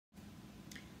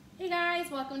Hey guys,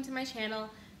 welcome to my channel.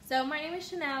 So my name is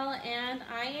Chanel and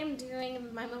I am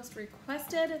doing my most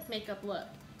requested makeup look,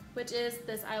 which is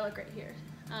this eye look right here.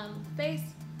 Face,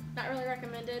 not really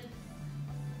recommended,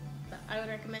 but I would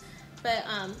recommend. But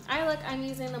eye look, I'm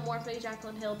using the Morphe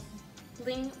Jaclyn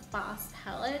Bling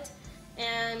palette,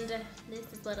 and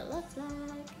this is what it looks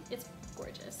like. It's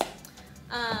gorgeous.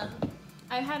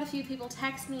 I've had a few people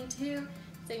text me too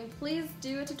saying please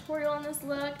do a tutorial on this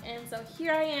look, and so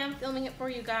here I am filming it for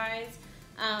you guys.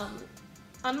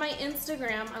 On my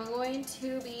Instagram, I'm going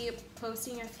to be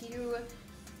posting a few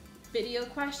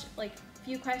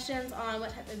questions on what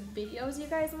type of videos you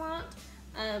guys want.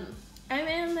 I'm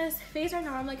in this phase right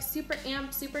now. I'm like super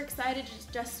amped, super excited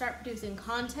to just start producing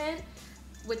content,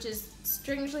 which is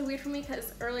strangely weird for me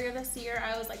because earlier this year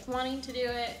I was like wanting to do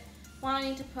it,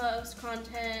 wanting to post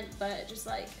content, but just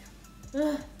like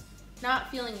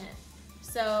not feeling it.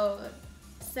 So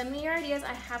send me your ideas.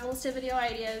 I have a list of video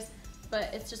ideas,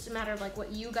 but it's just a matter of like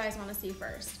what you guys want to see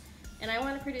first. And I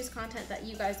want to produce content that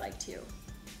you guys like too,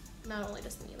 not only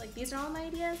just me. Like these are all my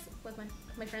ideas with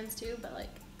my friends too, but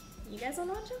like you guys don't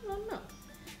watch them? I don't know.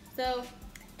 So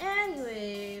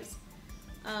anyways,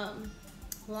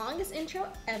 longest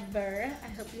intro ever. I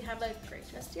hope you have a great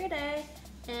rest of your day,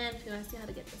 and if you want to see how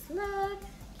to get this look,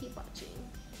 keep watching.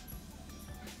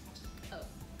 Oh,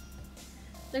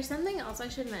 there's something else I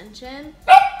should mention.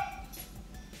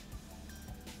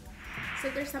 So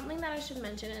there's something that I should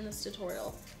mention in this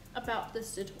tutorial, about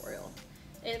this tutorial.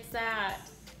 It's that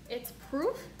it's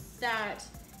proof that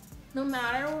no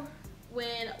matter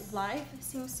when life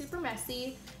seems super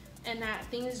messy and that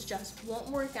things just won't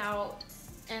work out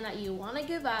and that you want to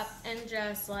give up and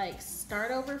just like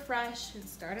start over fresh and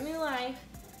start a new life,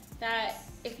 that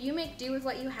if you make do with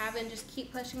what you have and just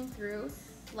keep pushing through,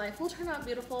 life will turn out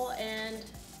beautiful and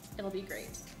it'll be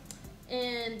great.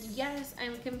 And yes,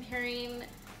 I'm comparing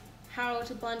how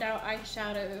to blend out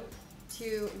eyeshadow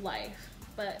to life,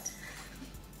 but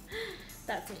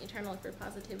that's me trying to look for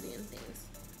positivity in things.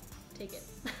 Take it.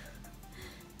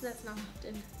 That's not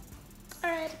often.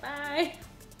 Alright, bye!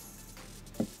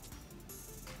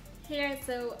 Here,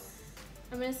 so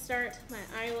I'm going to start my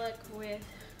eye look with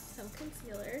some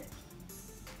concealer.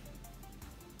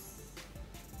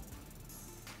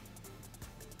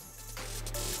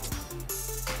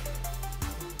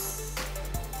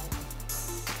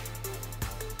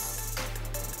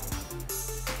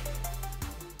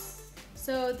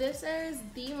 So this is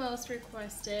the most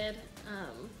requested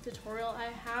tutorial I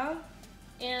have,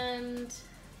 and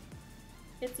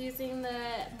it's using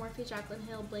the Morphe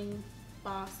Jaclyn Bling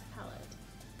Boss palette.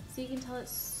 So you can tell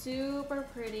it's super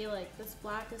pretty, like this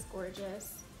black is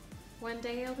gorgeous. One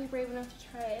day I'll be brave enough to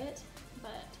try it,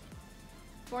 but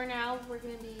for now we're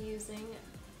going to be using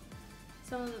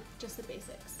some of just the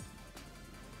basics.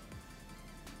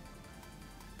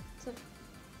 So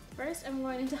first I'm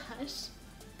going into Hush.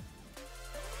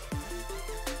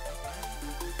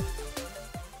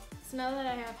 So now that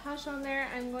I have Hush on there,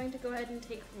 I'm going to go ahead and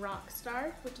take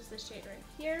Rockstar, which is the shade right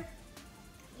here,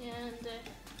 and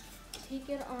take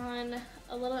it on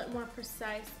a little bit more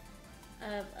precise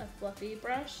of a fluffy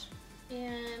brush,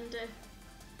 and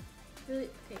really,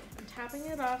 okay, I'm tapping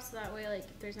it off so that way, like,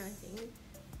 if there's anything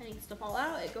that needs to fall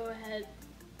out, it can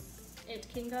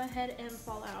go ahead and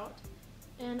fall out.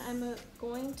 And I'm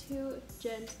going to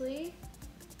gently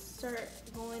start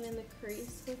going in the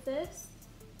crease with this,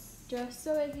 just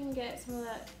so I can get some of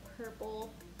that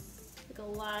purple, like a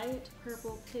light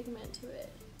purple pigment to it.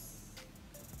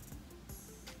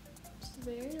 Just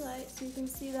very light, so you can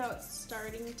see how it's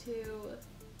starting to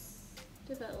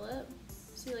develop.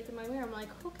 See, like in my mirror, I'm like,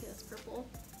 okay, that's purple.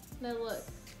 And I look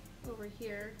over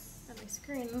here at my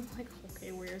screen, and I'm like,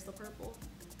 okay, where's the purple?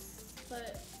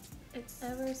 But it's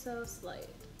ever so slight.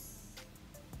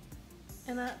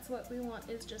 And that's what we want,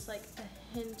 is just like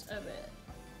a hint of it.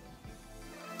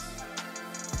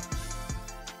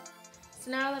 So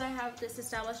now that I have this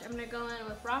established, I'm going to go in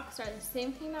with Rockstar, the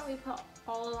same thing that we put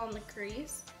all on the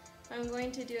crease. I'm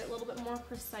going to do it a little bit more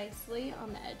precisely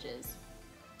on the edges.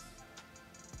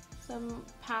 So I'm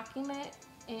packing it,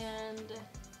 and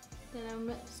then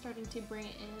I'm starting to bring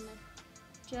it in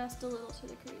just a little to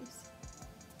the crease.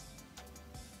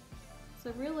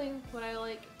 So really what I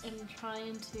like in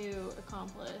trying to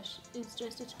accomplish is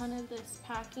just a ton of this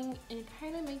packing and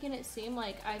kind of making it seem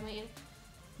like I made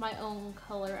my own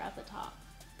color at the top,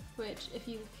 which, if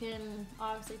you can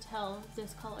obviously tell,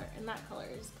 this color and that color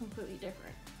is completely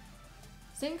different.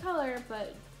 Same color,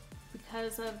 but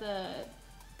because of the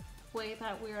way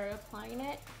that we are applying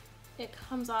it, it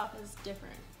comes off as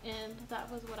different, and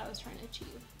that was what I was trying to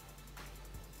achieve.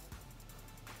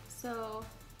 So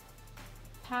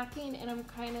packing and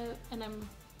I'm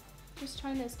just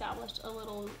trying to establish a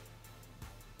little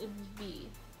V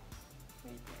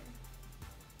right there.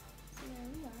 So there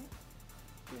we are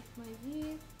with my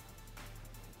V.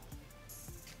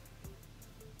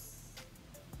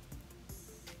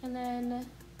 And then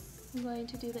I'm going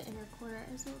to do the inner corner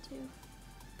as well too.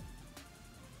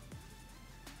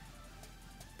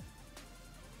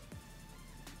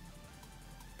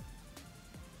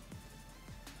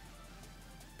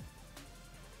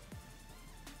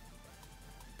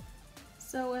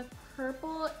 So with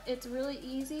purple, it's really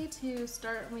easy to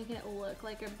start making it look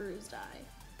like a bruised eye,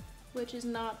 which is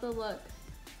not the look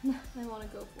I want to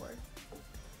go for.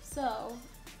 So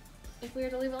if we were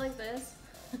to leave it like this,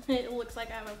 it looks like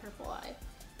I have a purple eye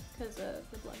because of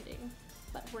the blending.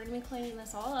 But we're going to be cleaning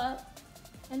this all up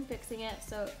and fixing it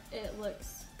so it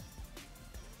looks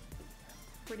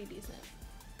pretty decent.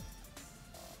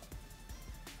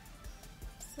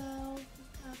 So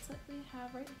that's what we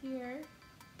have right here.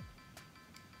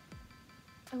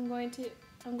 I'm going to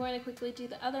quickly do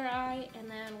the other eye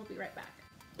and then we'll be right back.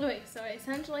 Okay, so I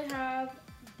essentially have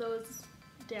those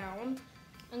down.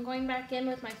 I'm going back in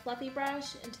with my fluffy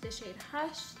brush into the shade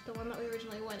Hush, the one that we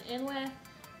originally went in with,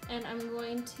 and I'm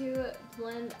going to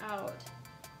blend out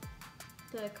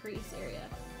the crease area.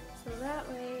 So that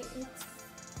way it's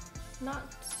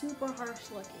not super harsh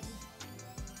looking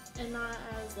and not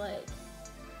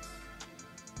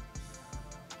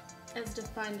as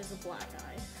defined as a black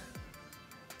eye.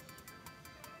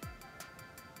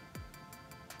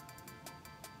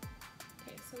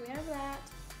 So we have that.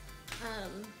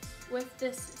 With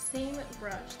this same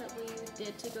brush that we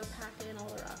did to go pack in all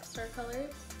the Rockstar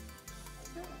colors.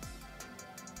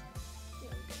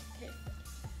 Okay.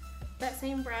 That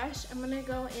same brush, I'm gonna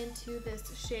go into this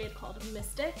shade called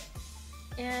Mystic.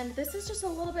 And this is just a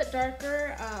little bit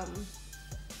darker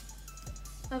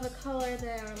of a color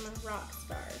than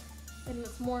Rockstar. And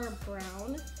it's more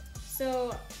brown.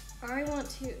 So I want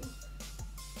to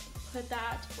put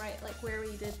that right like where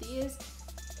we did these,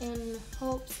 in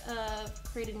hopes of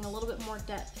creating a little bit more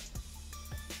depth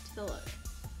to the look.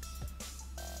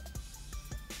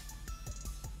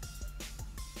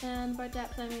 And by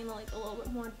depth I mean like a little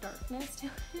bit more darkness to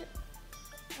it.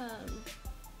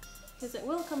 Because it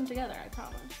will come together, I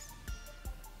promise.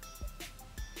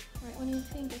 Right when you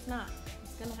think it's not,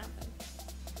 it's gonna happen.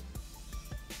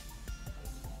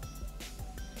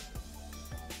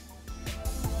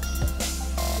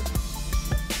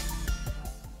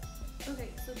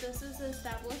 This is the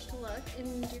established look,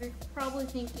 and you're probably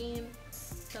thinking,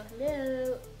 so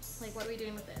hello, like what are we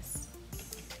doing with this?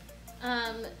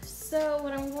 So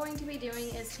what I'm going to be doing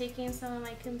is taking some of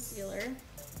my concealer,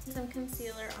 some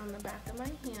concealer on the back of my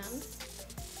hand,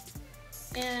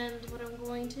 and what I'm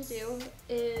going to do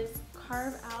is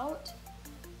carve out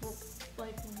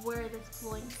like where this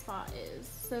bling spot is.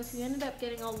 So if you ended up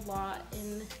getting a lot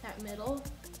in that middle,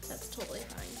 that's totally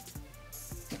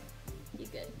fine. You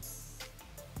good.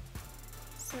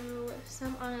 So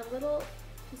some on a little,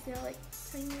 you see how like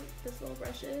tiny this little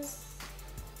brush is?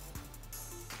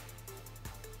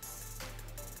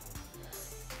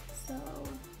 So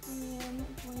I am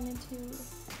going to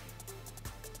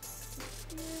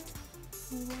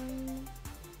here.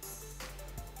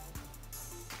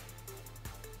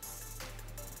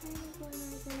 I'm going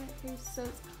right there that crease. So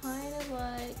it's kind of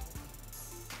like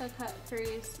a cut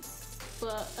crease,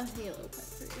 but a halo cut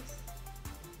crease.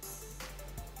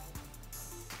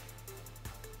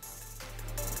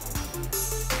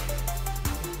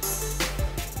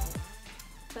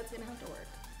 That's gonna have to work.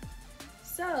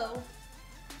 So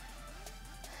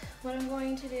what I'm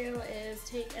going to do is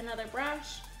take another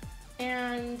brush,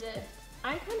 and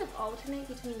I kind of alternate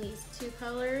between these two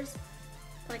colors.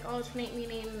 Like alternate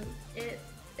meaning it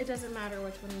doesn't matter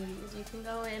which one you use. You can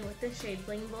go in with this shade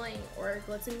Bling Bling or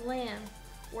Glitz and Glam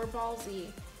or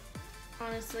Ballsy.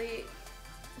 Honestly,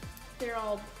 they're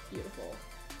all beautiful,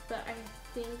 but I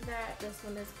think that this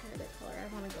one is kind of the color I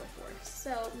want to go for.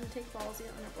 So I'm going to take Ballsy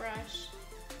on a brush,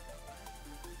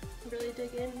 really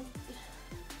dig in,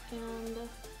 and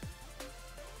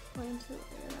going to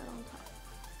layer that on top.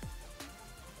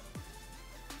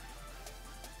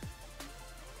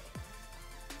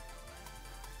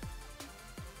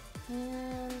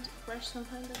 And brush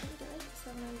sometimes doesn't do it,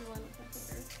 so I'm going to go in with my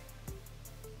finger.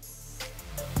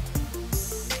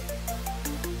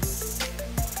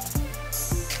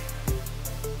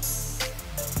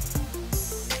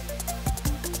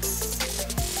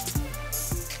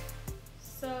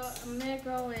 So I'm going to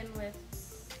go in with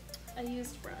a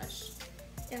used brush,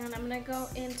 and I'm going to go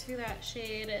into that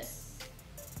shade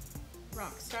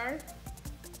Rockstar,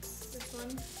 this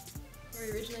one, where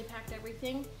we originally packed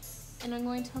everything. and I'm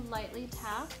going to lightly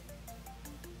tap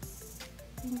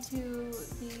into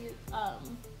the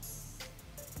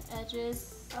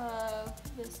edges of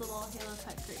this little halo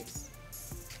cut crease.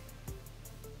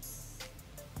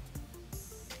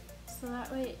 So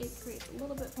that way it creates a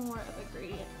little bit more of a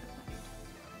gradient effect.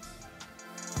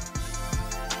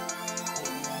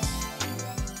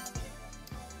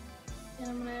 And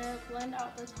I'm gonna blend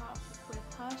out the top with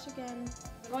Hush again.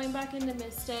 Going back into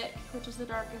Mystic, which is the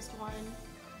darkest one,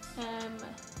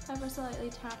 ever so lightly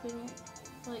tapping,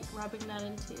 like rubbing that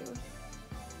into the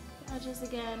edges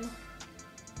again,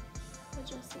 but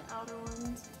just the outer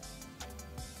ones.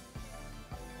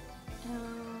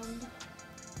 And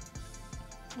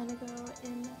I'm gonna go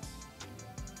in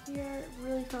here,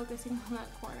 really focusing on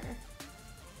that corner.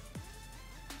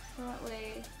 So that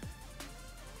way,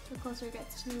 the closer it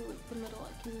gets to the middle,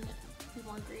 it can be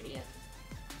more gradient.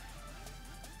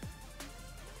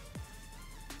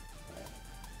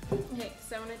 Okay,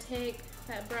 so I'm gonna take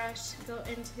that brush, go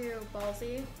into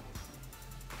Ballsy,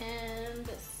 and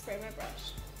spray my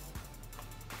brush.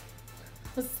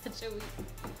 That was such a weak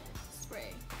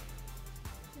spray.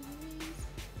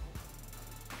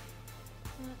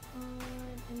 That on,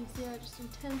 and you see how it just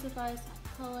intensifies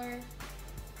that color.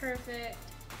 Perfect.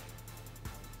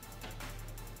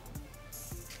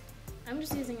 I'm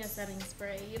just using a setting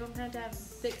spray. You don't have to have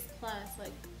Fix Plus,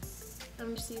 like,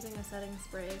 I'm just using a setting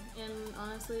spray, and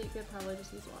honestly, you could probably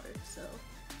just use water, so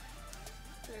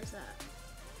there's that.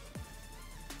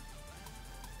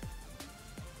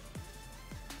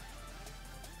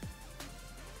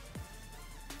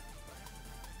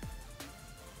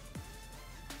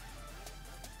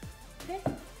 Okay,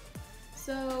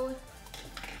 so,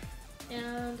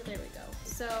 and there we go.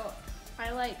 So,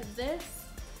 I like this.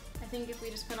 I think if we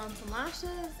just put on some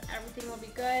lashes, everything will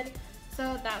be good.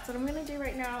 So that's what I'm gonna do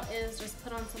right now, is just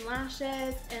put on some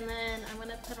lashes, and then I'm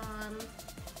gonna put on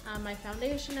my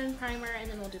foundation and primer, and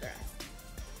then we'll do the rest.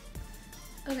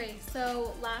 Okay,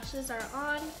 so lashes are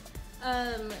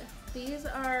on. These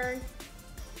are,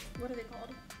 what are they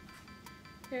called?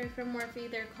 They're from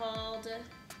Morphe. They're called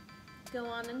Go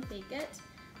On and Fake It.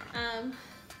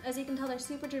 As you can tell, they're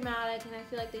super dramatic, and I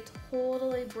feel like they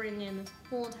totally bring in this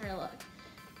whole entire look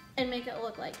and make it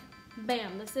look like,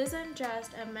 bam, this isn't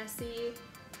just a messy,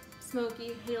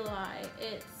 smoky halo eye.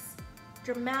 It's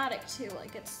dramatic too,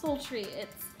 like it's sultry,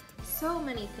 it's so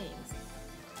many things.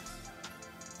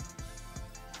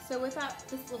 So with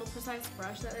this little precise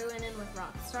brush that I went in with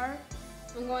Rockstar,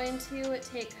 I'm going to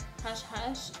take Hush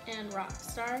Hush and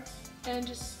Rockstar and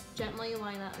just gently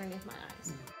line that underneath my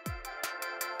eyes.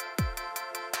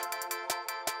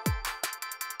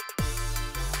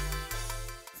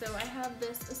 So I have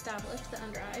this established, the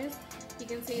under eyes. You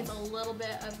can see it's a little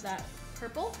bit of that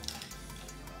purple.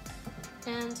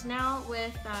 And now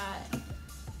with that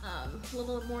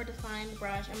little more defined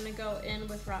brush, I'm gonna go in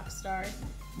with Rockstar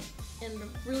and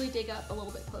really dig up a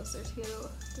little bit closer to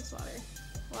this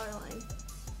waterline.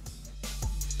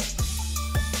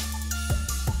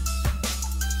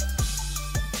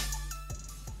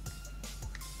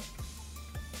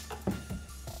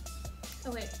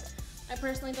 Okay. I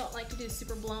personally don't like to do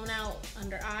super blown out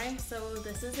under eye, so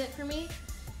this is it for me.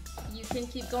 You can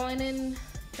keep going in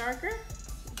darker,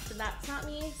 but that's not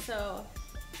me, so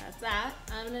that's that.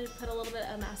 I'm gonna put a little bit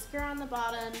of mascara on the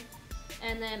bottom,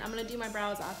 and then I'm gonna do my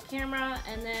brows off camera,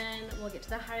 and then we'll get to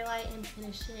the highlight and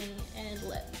finishing and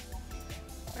lip.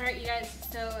 All right, you guys,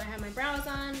 so I have my brows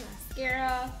on,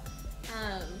 mascara.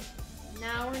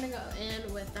 Now we're gonna go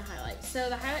in with the highlight. So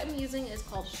the highlight I'm using is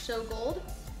called Show Gold.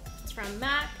 It's from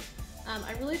MAC.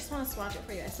 I really just want to swatch it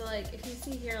for you guys. So like, if you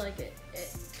see here, like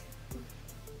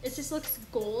it just looks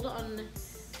gold on the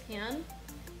pan,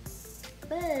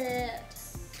 but I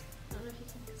don't know if you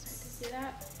can start to see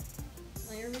that.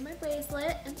 Let me remove my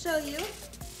bracelet and show you.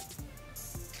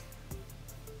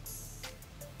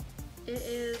 It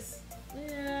is,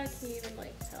 yeah, I can't even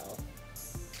like tell.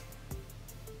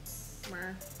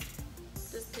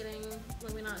 Just kidding,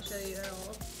 let me not show you at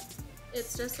all.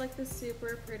 It's just like this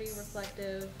super pretty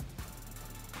reflective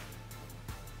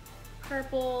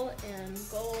purple and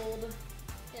gold,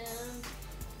 and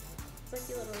it's like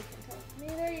you literally can tell me.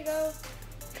 There you go.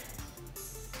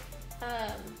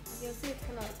 You can see it's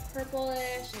kind of like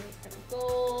purplish, and it's kind of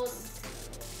gold, and it's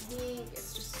kind of pink.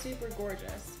 It's just super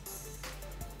gorgeous.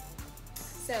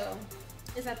 So,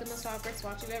 is that the most awkward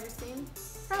swatch you've ever seen?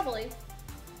 Probably.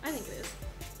 I think it is.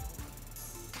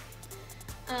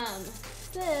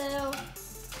 So,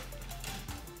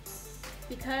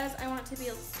 because I want to be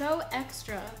so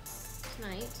extra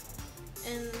tonight,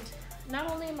 and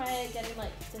not only am I getting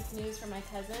like this news from my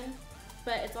cousin,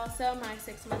 but it's also my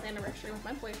 6-month anniversary with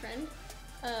my boyfriend,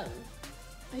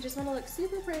 I just want to look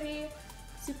super pretty,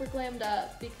 super glammed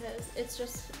up, because it's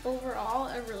just overall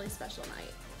a really special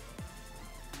night.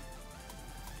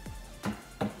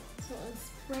 So I'm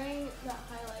spraying that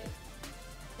highlight,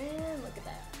 and look at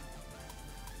that.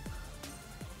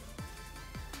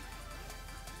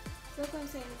 So that's what I'm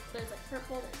saying. There's like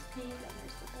purple, there's pink, and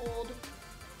there's the gold.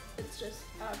 It's just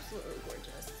absolutely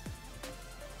gorgeous.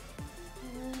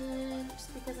 And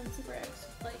just because I'm super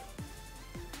like,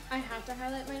 I have to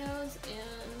highlight my nose,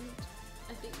 and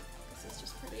I think this is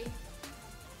just pretty.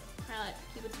 Highlight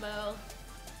Cupid's bow.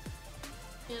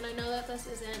 And I know that this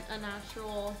isn't a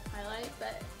natural highlight,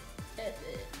 but it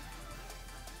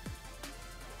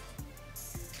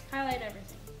highlight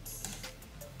everything.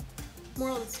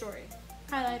 Moral of the story,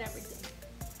 highlight everything.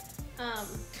 I'm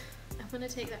gonna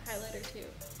take that highlighter too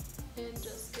and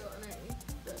just go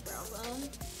underneath the brow bone.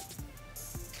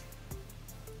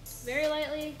 Very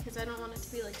lightly, because I don't want it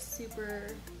to be like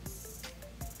super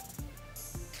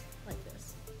like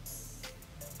this.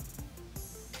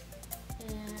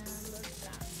 And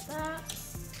that's that.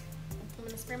 I'm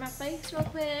gonna spray my face real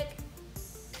quick.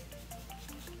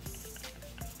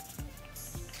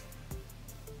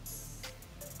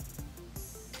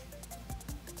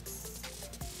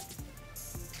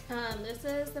 This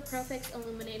is the Pro Fix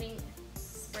Illuminating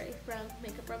Spray from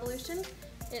Makeup Revolution.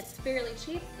 It's fairly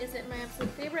cheap. Is it my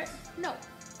absolute favorite? No.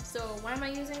 So why am I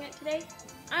using it today?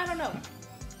 I don't know.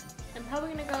 I'm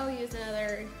probably gonna go use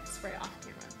another spray off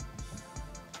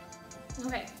camera.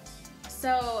 Okay,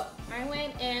 so I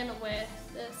went in with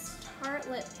this Tarte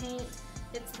lip paint.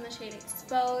 It's in the shade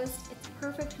Exposed. It's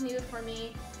perfect nude for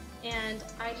me, and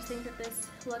I just think that this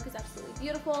look is absolutely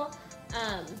beautiful.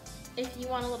 If you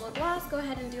want a little gloss, go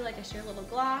ahead and do like a sheer little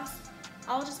gloss.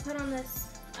 I'll just put on this,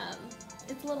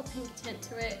 it's a little pink tint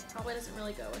to it. Probably doesn't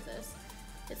really go with this.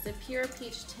 It's the Pure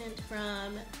Peach tint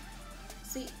from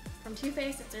Too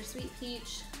Faced. It's their Sweet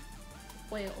Peach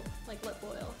oil, like lip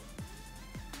oil.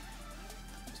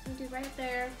 I'm just gonna do right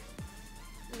there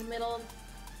in the middle,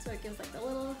 so it gives like the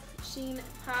little sheen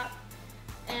pop.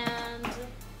 And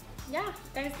yeah,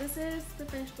 guys, this is the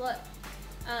finished look.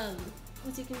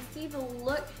 As you can see, the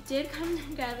look did come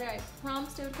together. I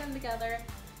promised it would come together.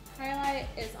 Highlight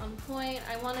is on point.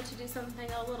 I wanted to do something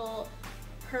a little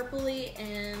purpley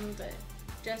and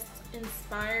just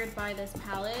inspired by this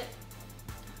palette.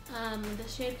 The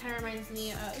shade kind of reminds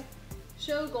me of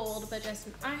Show Gold, but just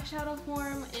in eyeshadow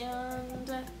form.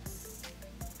 And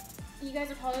you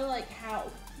guys are probably like, how?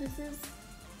 This is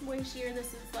way sheer. This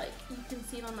is like, you can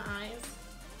see it on the eyes.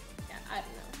 Yeah, I don't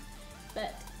know.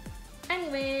 But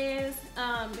anyways,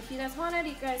 if you guys wanted,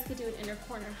 you guys could do an inner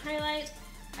corner highlight.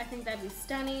 I think that'd be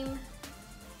stunning.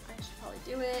 I should probably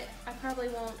do it. I probably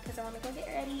won't because I want to go get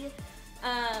ready.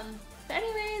 But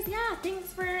anyways, yeah,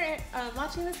 thanks for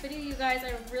watching this video, you guys.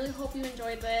 I really hope you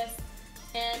enjoyed this,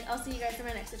 and I'll see you guys in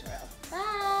my next tutorial.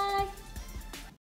 Bye!